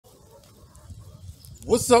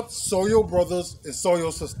What's up, Soyo brothers and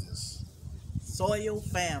Soyo sisters? Soil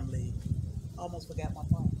family. Almost forgot my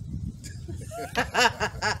phone.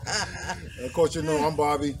 And of course, you know I'm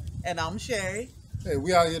Bobby. And I'm Sherry. Hey,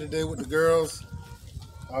 we out here today with the girls,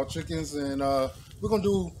 our chickens, and we're gonna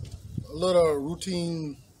do a little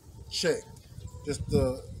routine check just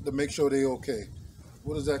to make sure they okay.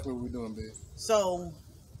 What exactly are we doing, babe? So,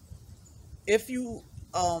 if you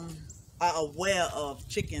are aware of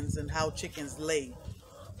chickens and how chickens lay,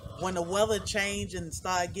 when the weather change and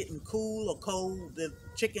start getting cool or cold, the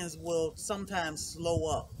chickens will sometimes slow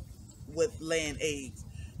up with laying eggs.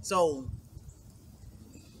 So,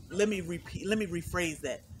 let me repeat. Let me rephrase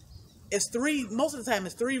that. It's three. Most of the time,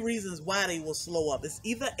 it's three reasons why they will slow up. It's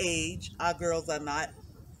either age. Our girls are not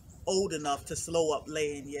old enough to slow up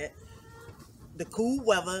laying yet. The cool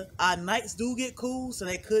weather, our nights do get cool, so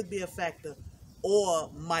that could be a factor.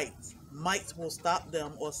 Or mites. Mites will stop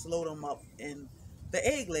them or slow them up in the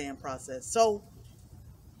egg laying process. So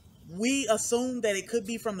we assume that it could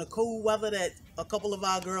be from the cool weather that a couple of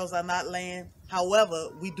our girls are not laying. However,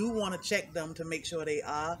 we do want to check them to make sure they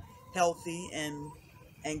are healthy and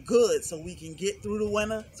good, so we can get through the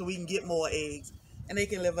winter, so we can get more eggs and they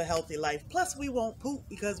can live a healthy life. Plus, we won't poop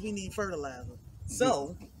because we need fertilizer.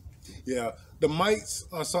 So, Yeah, the mites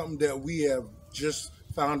are something that we have just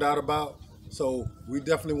found out about, so we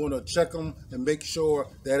definitely want to check them and make sure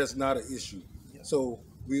that it's not an issue. So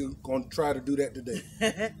we're gonna try to do that today.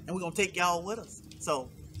 and we're gonna take y'all with us. So,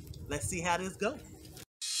 let's see how this goes.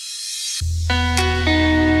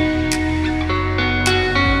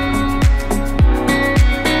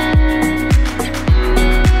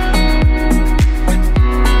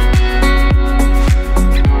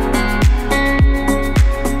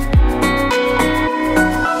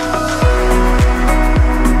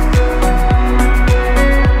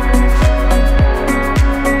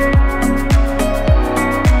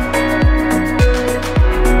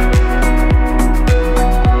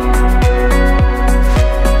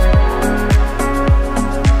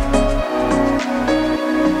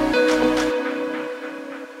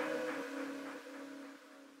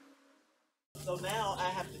 So now I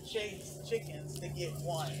have to chase chickens to get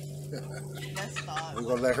one. Let's start. We're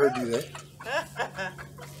gonna let her do that.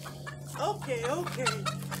 Okay.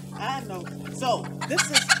 I know. So this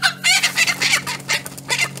is.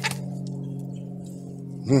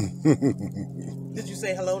 Did you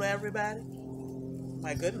say hello to everybody?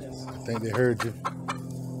 My goodness. I think they heard you.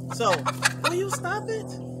 So, will you stop it?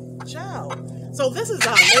 Child. So this is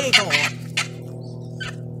our leghorn.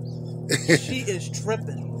 She is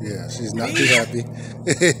tripping. Yeah, she's not too happy.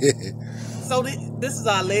 So this is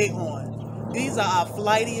our leghorn. These are our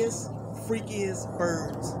flightiest, freakiest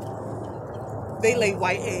birds. They lay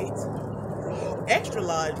white eggs, extra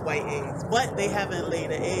large white eggs, but they haven't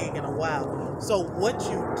laid an egg in a while. So what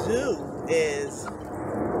you do is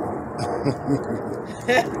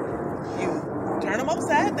you turn them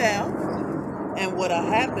upside down, and what'll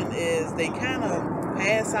happen is they kind of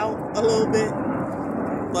pass out a little bit,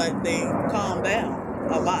 but they calm down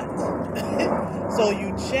a lot. So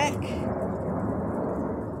you check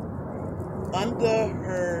under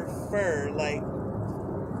her fur, like,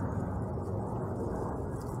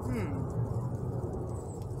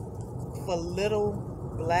 for little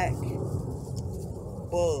black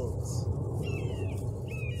bugs.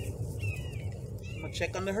 I'm gonna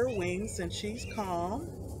check under her wings since she's calm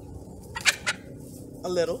a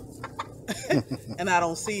little. And I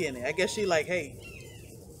don't see any. I guess she like, hey,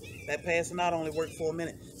 that passing out only worked for a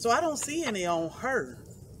minute. So I don't see any on her.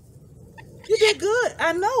 You did good.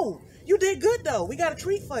 I know. You did good though. We got a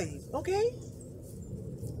treat for you. Okay?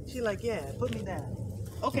 She like, yeah, put me down.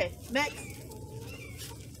 Okay, next.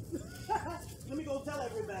 Let me go tell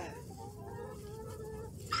everybody.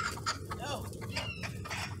 No.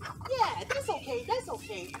 Yeah, that's okay. That's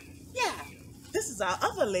okay. Yeah. This is our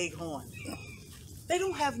other leghorn. They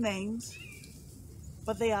don't have names,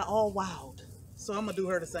 but they are all wild. So I'm gonna do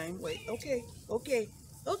her the same. Wait, okay.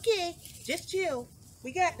 Just chill.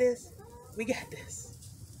 We got this. We got this.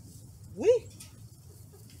 We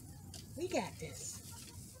got this.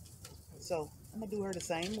 So I'm gonna do her the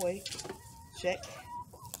same way. Check.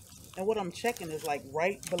 And what I'm checking is like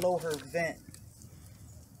right below her vent.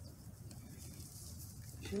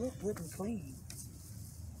 She look good and clean.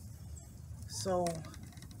 So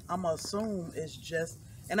I'm gonna assume it's just,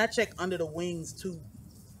 and I check under the wings too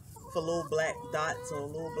for little black dots or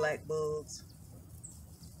little black bugs.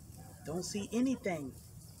 Don't see anything,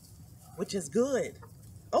 which is good.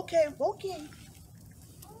 Okay.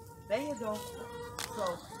 There you go.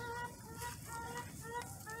 So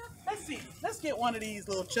let's see. Let's get one of these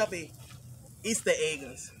little chubby Easter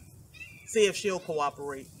eggers. See if she'll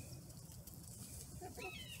cooperate.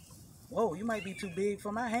 Whoa, you might be too big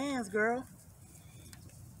for my hands, girl.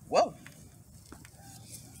 Whoa.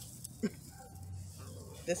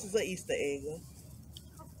 This is an Easter egg.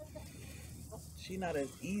 She not as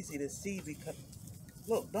easy to see because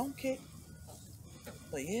look, don't kick.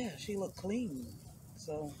 But yeah, she look clean.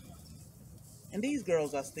 So, and these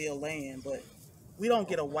girls are still laying, but we don't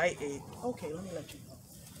get a white egg. Okay, let me let you know.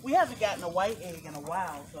 We haven't gotten a white egg in a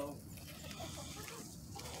while, so.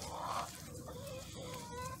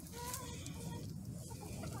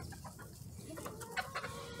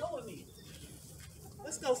 Go with me.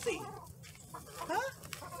 Let's go see. Huh?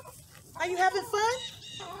 Are you having fun?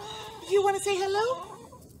 You want to say hello?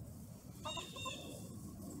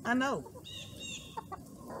 I know.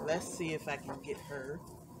 Let's see if I can get her.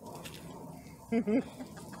 Come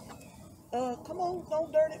on,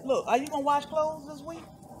 don't dirty. Look, are you gonna wash clothes this week?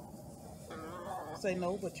 Say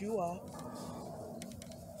no, but you are.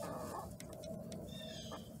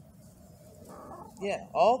 Yeah,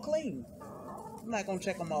 all clean. I'm not gonna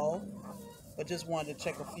check them all, but just wanted to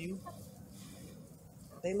check a few.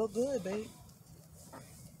 They look good, babe.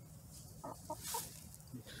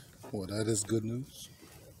 Well, that is good news.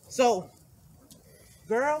 So,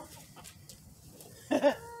 girl.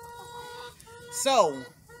 So,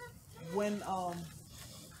 when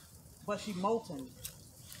but she molten.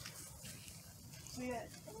 See that?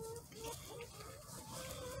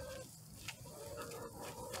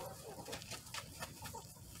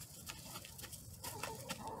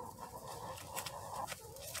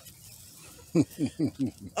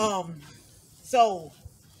 So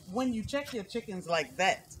when you check your chickens like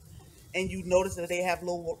that, and you notice that they have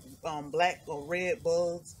little black or red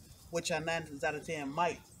bugs, which are 9 times out of 10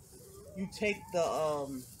 mites, you take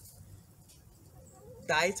the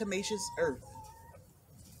diatomaceous earth.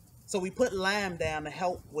 So we put lime down to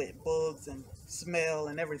help with bugs and smell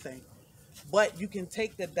and everything. But you can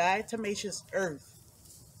take the diatomaceous earth,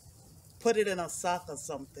 put it in a sock or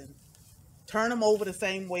something, turn them over the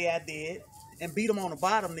same way I did, and beat them on the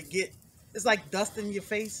bottom to get. It's like dusting your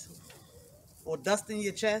face or dusting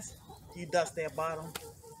your chest. You dust their bottom.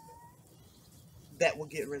 That will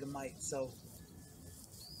get rid of mites. So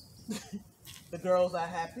the girls are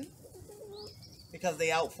happy because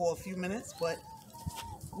they out for a few minutes, but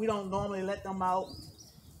we don't normally let them out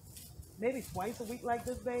maybe twice a week like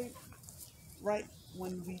this, babe. Right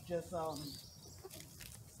when we just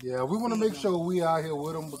Yeah, we want to feed make them. sure we out here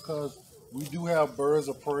with them because we do have birds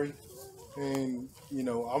of prey. And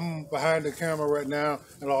I'm behind the camera right now,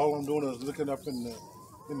 and all I'm doing is looking up in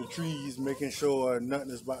the trees, making sure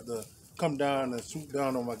nothing is about to come down and swoop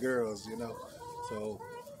down on my girls. So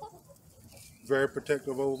very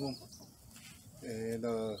protective over them, and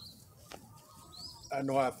I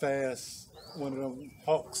know how fast one of them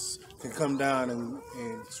hawks can come down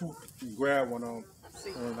and swoop and grab one of them,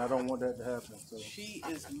 See, and I don't want that to happen. So she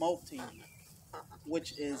is molting,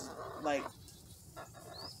 which is like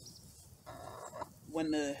when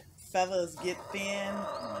the feathers get thin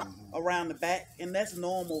around the back, and that's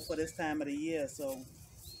normal for this time of the year. So,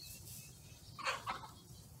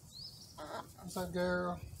 what's up,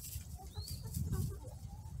 girl?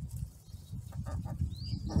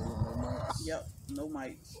 yep, no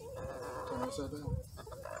mites. Turn upside down.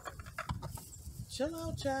 Chill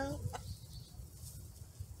out, child.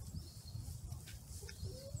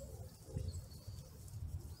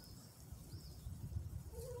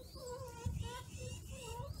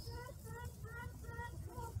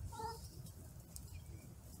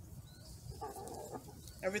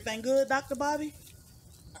 Everything good, Dr. Bobby?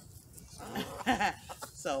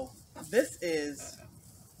 So, this is,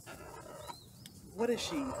 what is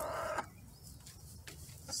she?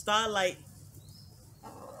 Starlight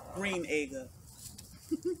green egger.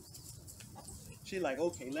 She like,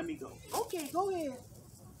 okay, let me go. Okay, go ahead.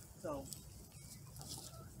 So,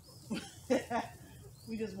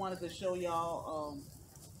 we just wanted to show y'all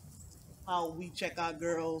how we check our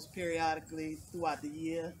girls periodically throughout the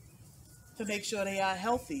year to make sure they are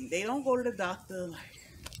healthy. They don't go to the doctor,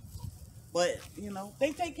 but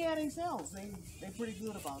they take care of themselves. They pretty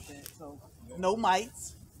good about that. So no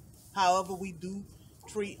mites. However, we do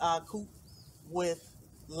treat our coop with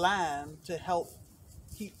lime to help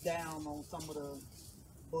keep down on some of the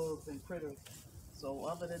bugs and critters. So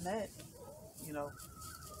other than that, you know,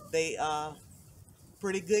 they are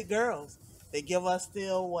pretty good girls. They give us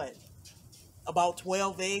still what? About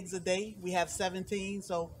 12 eggs a day. We have 17,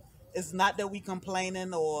 so it's not that we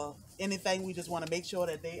complaining or anything. We just want to make sure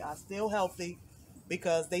that they are still healthy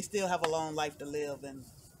because they still have a long life to live, and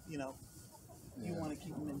you know you want to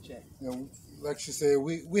keep them in check. Like she said,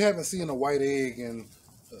 we haven't seen a white egg in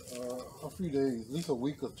A few days, at least a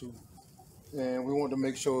week or two, and we wanted to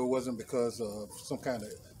make sure it wasn't because of some kind of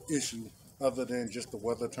issue other than just the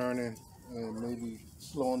weather turning and maybe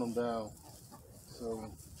slowing them down.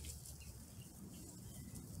 So,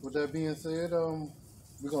 with that being said,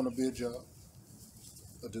 we're gonna bid y'all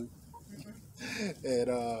adieu,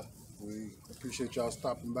 and we appreciate y'all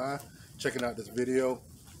stopping by, checking out this video.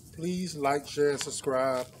 Please like, share, and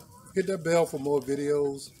subscribe. Hit that bell for more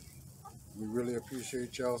videos. We really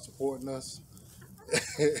appreciate y'all supporting us.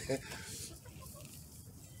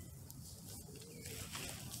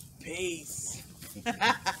 Peace.